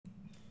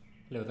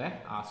Hello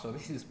there. So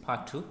this is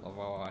part 2 of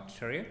our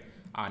tutorial,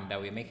 and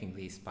we're making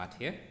this part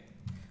here.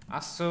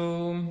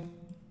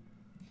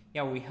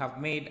 Yeah, we have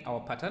made our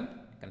pattern.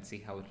 You can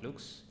see how it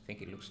looks. I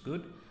think it looks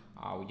good.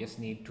 We just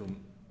need to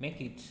make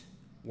it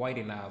wide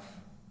enough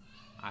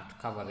to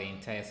cover the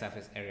entire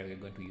surface area we're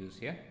going to use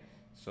here.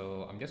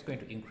 So I'm just going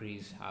to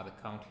increase the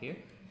count here.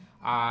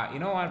 You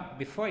know what?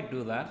 Before I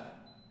do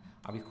that,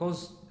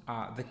 because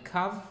the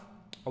curve,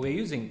 we're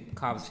using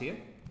curves here,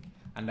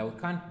 and we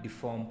can't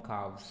deform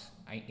curves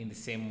in the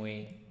same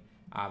way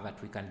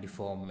that we can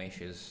deform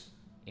meshes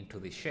into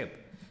the shape.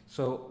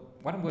 So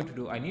what I'm going to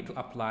do, I need to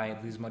apply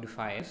these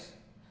modifiers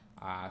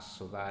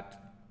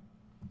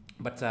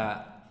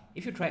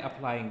if you try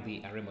applying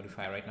the array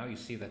modifier right now, you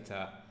see that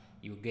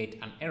you get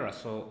an error.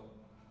 So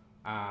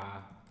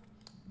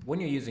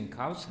when you're using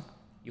curves,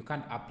 you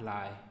can't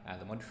apply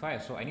the modifier.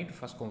 So I need to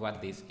first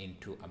convert this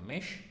into a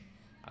mesh.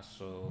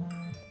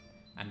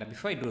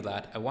 Before I do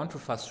that, I want to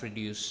first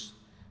reduce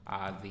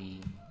the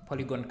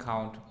polygon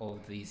count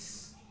of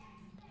this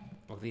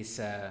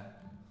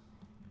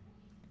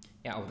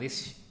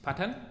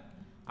pattern,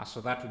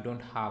 so that we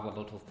don't have a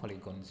lot of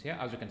polygons here.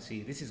 As you can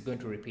see, this is going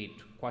to repeat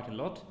quite a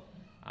lot,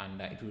 and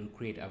it will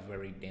create a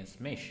very dense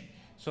mesh.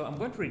 So I'm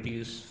going to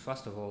reduce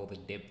first of all the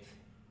depth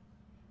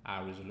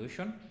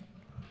resolution,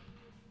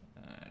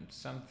 and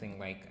something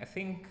like, I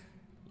think,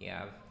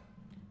 yeah,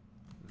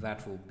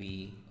 that will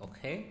be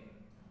okay.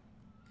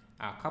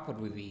 Coupled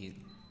with the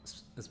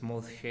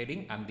smooth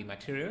shading and the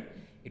material,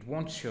 it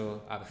won't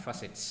show the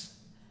facets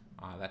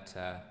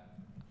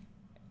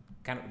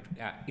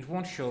it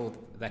won't show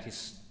that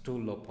it's too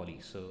low poly.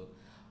 So,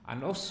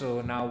 and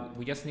also now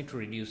we just need to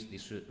reduce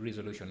this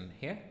resolution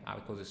here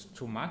because it's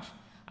too much,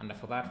 and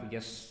for that we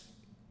just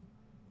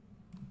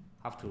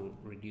have to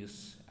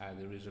reduce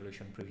the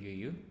resolution preview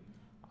view.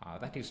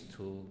 That is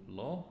too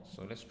low,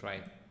 so let's try.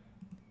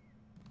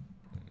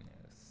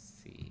 Let's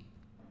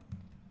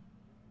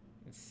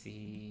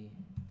see.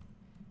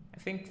 I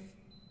think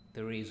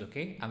 3 is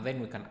okay, and then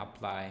we can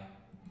apply,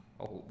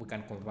 or we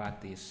can convert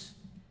this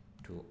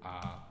to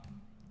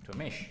a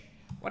mesh.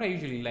 What I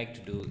usually like to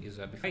do is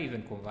before I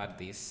even convert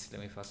this, let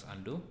me first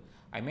undo.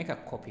 I make a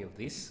copy of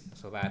this,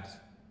 so that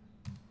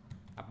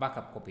a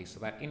backup copy,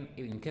 so that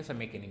in case I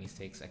make any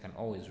mistakes, I can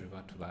always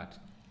revert to that.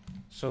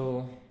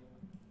 So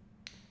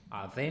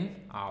then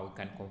we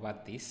can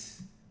convert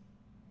this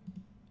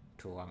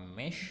to a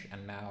mesh,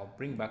 and now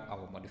bring back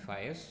our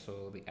modifiers,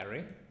 so the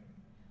array,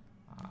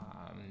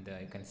 and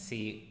you can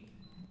see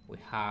we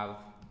have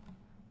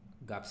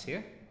gaps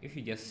here. If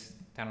you just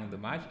turn on the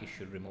merge, it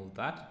should remove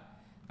that.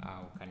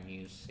 We can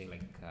use, say,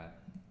 like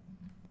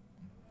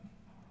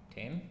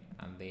 10,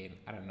 and then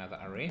add another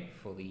array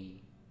for the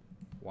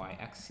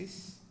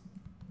y-axis,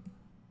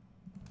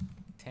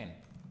 10.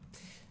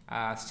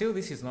 Still,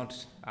 this is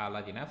not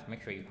large enough.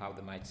 Make sure you have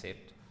the merge set.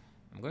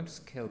 I'm going to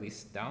scale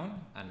this down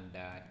and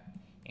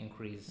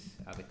increase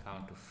the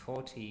count to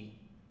 40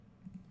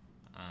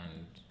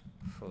 and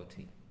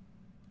 40.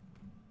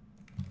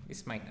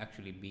 This might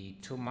actually be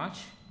too much,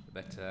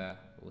 but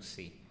we'll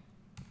see.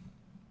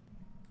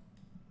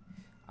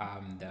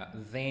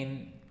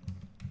 Then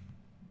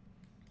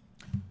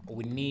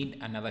we need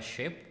another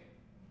shape.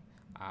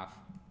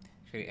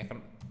 Actually,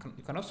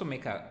 you can also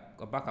make a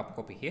backup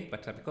copy here,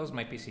 but because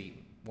my PC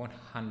won't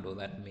handle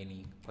that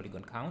many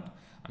polygon count,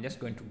 I'm just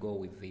going to go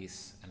with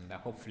this, and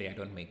hopefully I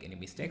don't make any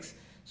mistakes.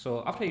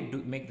 So after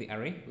you make the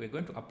array, we're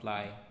going to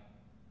apply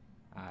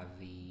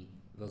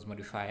those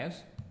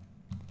modifiers.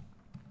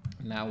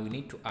 Now we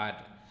need to add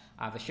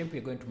the shape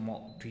we're going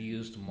to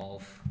use to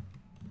morph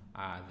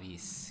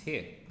this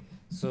here.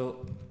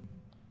 So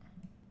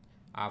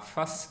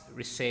first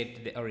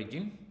reset the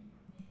origin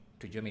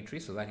to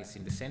geometry so that it's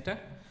in the center,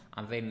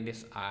 and then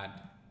let's add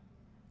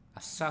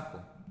a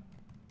circle,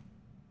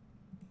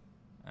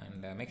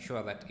 and make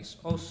sure that it's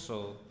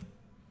also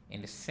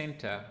in the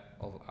center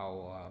of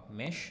our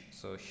mesh.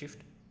 So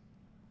Shift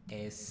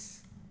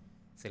S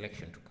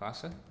selection to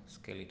cursor,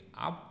 scale it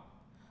up,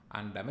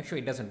 and make sure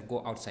it doesn't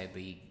go outside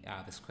the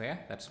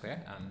square,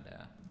 and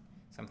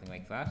something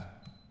like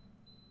that.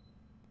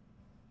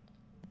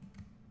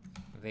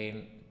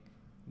 Then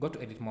go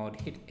to edit mode,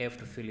 hit F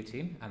to fill it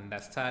in, and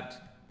start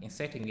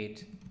inserting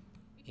it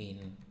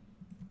in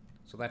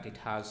so that it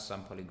has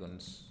some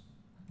polygons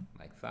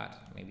like that.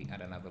 Maybe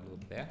add another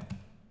loop there.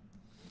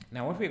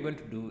 Now what we're going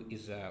to do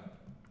is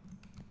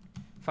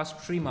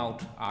first trim out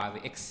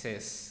the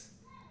excess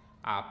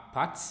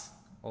parts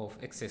of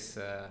excess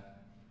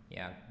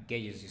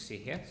gauges you see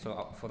here.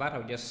 So for that,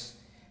 I'll just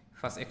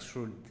first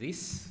extrude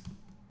this,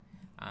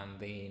 and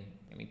then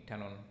let me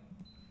turn on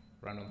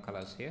random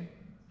colors here,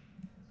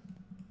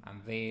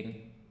 and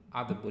then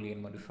add the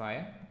Boolean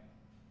modifier,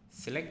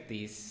 select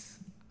this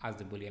as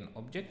the Boolean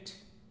object,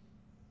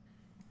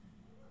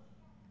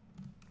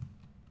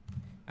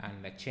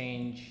 and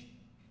change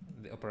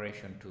the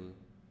operation to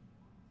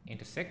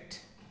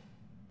intersect,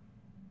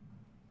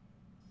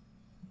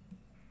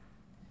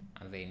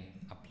 and then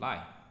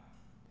apply.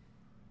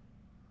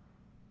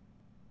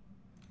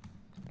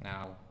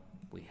 Now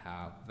we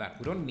have that.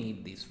 We don't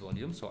need this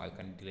volume, so I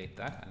can delete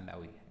that, and now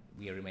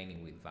we are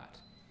remaining with that.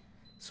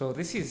 So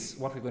this is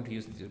what we're going to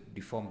use to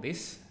deform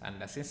this,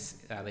 and since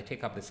they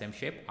take up the same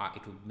shape,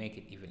 it will make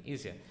it even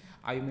easier.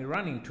 You may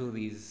run into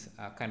these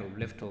kind of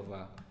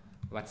leftover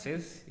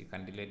vertices. You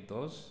can delete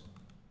those.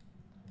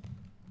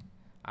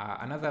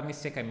 Another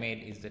mistake I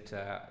made is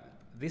that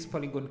this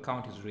polygon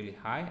count is really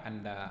high,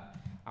 and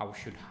I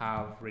should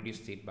have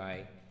reduced it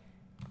by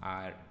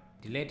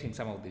deleting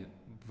some of the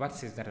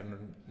vertices that are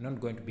not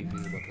going to be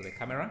visible to the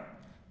camera,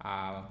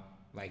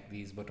 like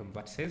these bottom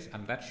vertices,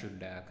 and that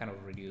should kind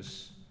of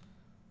reduce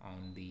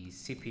on the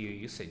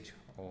CPU usage,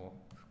 or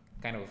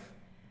kind of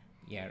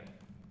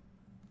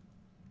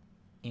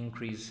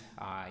increase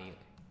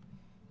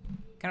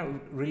kind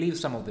of relieve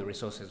some of the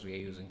resources we are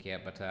using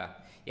here. But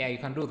yeah, you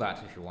can do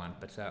that if you want.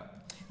 But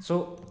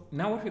so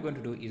now what we're going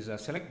to do is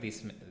select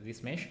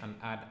this mesh and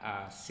add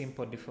a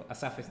simple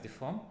surface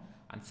deform,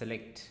 and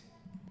select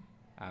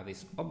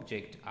this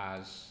object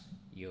as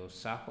your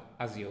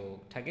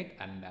target,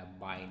 and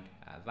bind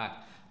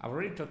that. I've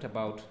already talked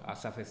about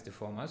surface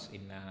deformers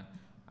in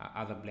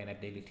other Blender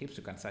daily tips.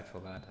 You can search for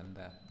that. And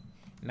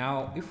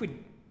now if we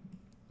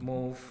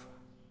move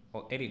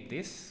or edit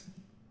this,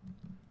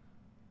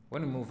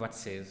 when we move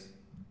vertices,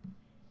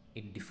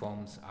 it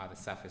deforms the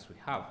surface we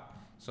have.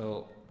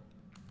 So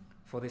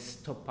for this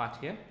top part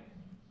here,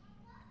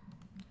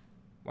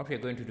 what we are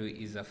going to do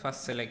is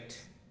first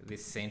select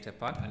this center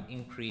part and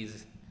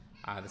increase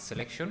the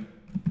selection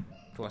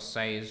to a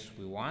size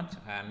we want,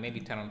 and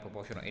maybe turn on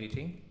proportional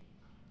editing,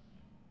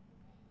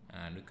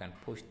 and we can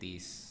push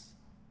this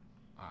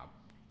up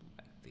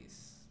like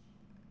this.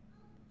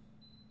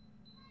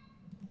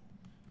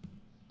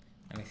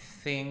 And I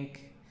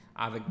think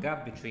the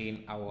gap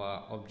between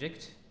our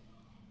object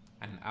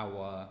and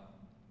our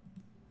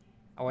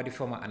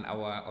deformer and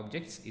our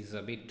objects is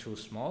a bit too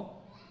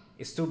small.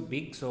 It's too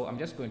big, so I'm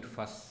just going to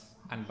first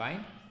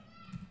unbind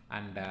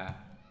and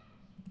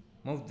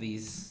move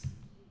these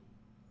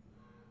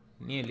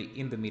nearly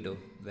in the middle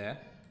there,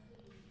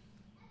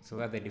 so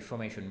that the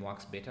deformation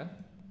works better.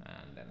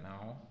 And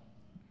now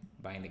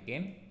bind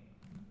again,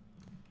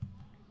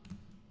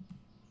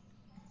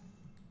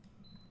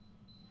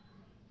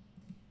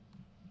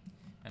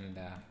 and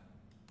I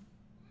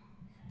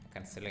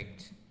can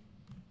select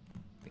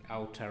the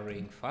outer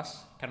ring first,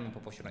 turn on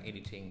proportional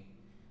editing,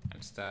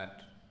 and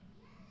start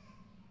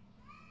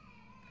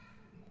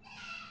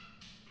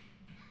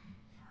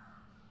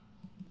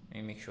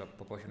and make sure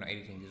proportional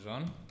editing is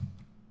on.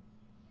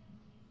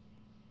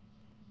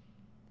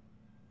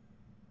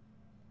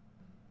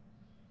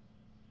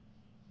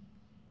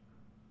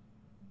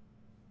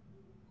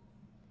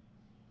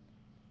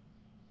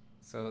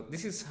 So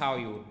this is how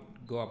you would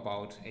go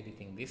about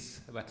editing this,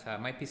 but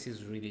my PC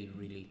is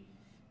really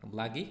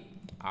laggy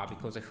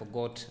because I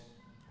forgot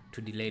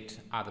to delete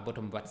the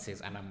bottom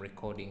vertices, and I'm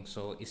recording,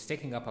 so it's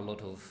taking up a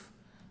lot of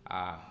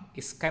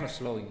it's kind of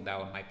slowing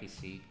down my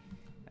PC,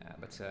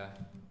 but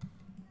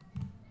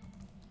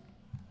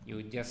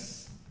you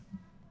just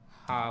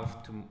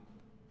have to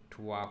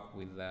work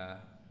with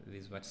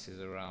these vertices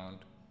around,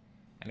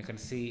 and you can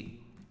see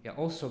you're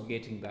also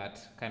getting that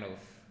kind of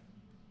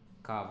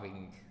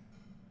carving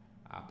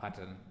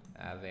pattern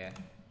there.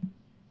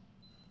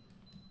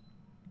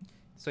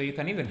 So you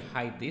can even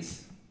hide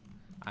this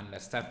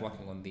and start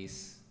working on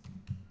this,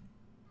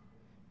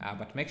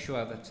 but make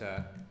sure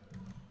that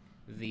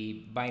the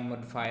bind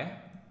modifier,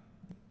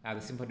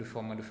 the simple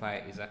deform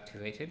modifier, is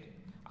activated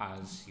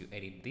as you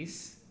edit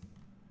this.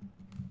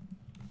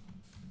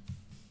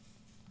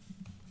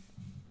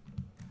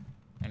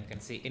 And you can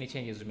see any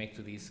changes you make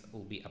to this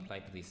will be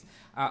applied to this.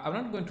 I'm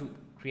not going to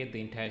create the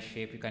entire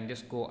shape. You can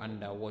just go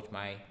and watch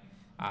my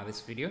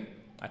this video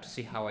to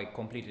see how I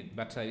completed,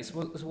 but it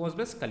was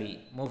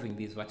basically moving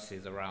these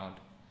vertices around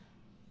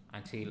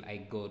until I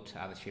got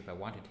the shape I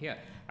wanted here.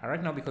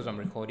 Right now, because I'm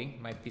recording,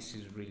 my PC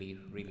is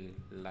really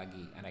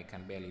laggy and I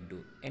can barely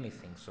do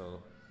anything.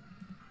 So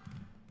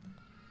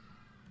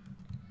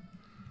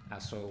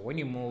so when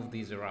you move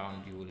these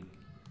around, you will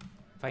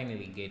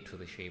finally get to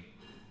the shape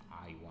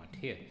I want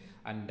here.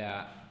 And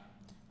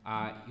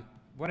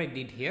what I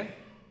did here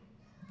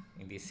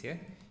in this here,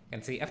 you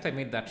can see after I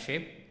made that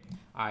shape,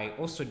 I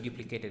also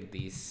duplicated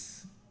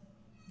this,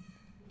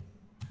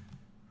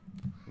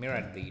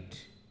 mirrored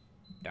it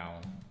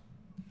down.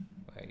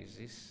 Where is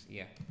this?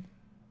 Yeah.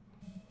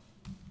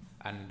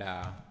 And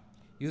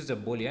used a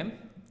boolean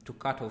to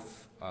cut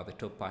off the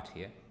top part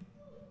here,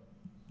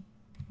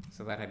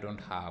 so that I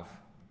don't have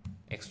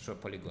extra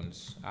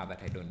polygons that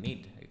I don't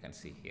need. You can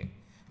see here.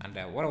 And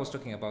what I was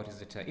talking about is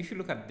that if you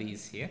look at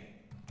these here,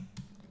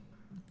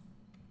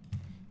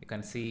 you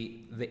can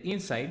see the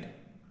inside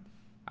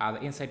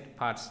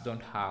parts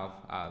don't have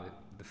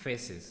the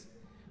faces.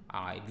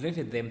 I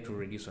deleted them to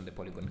reduce on the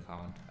polygon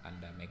count and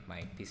make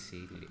my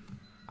PC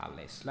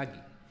less laggy.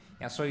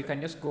 Yeah, so you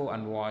can just go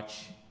and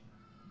watch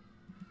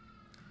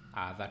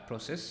that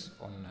process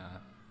on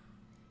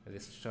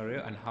this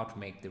tutorial and how to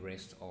make the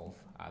rest of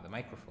the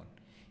microphone.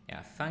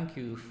 Yeah, thank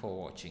you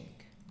for watching.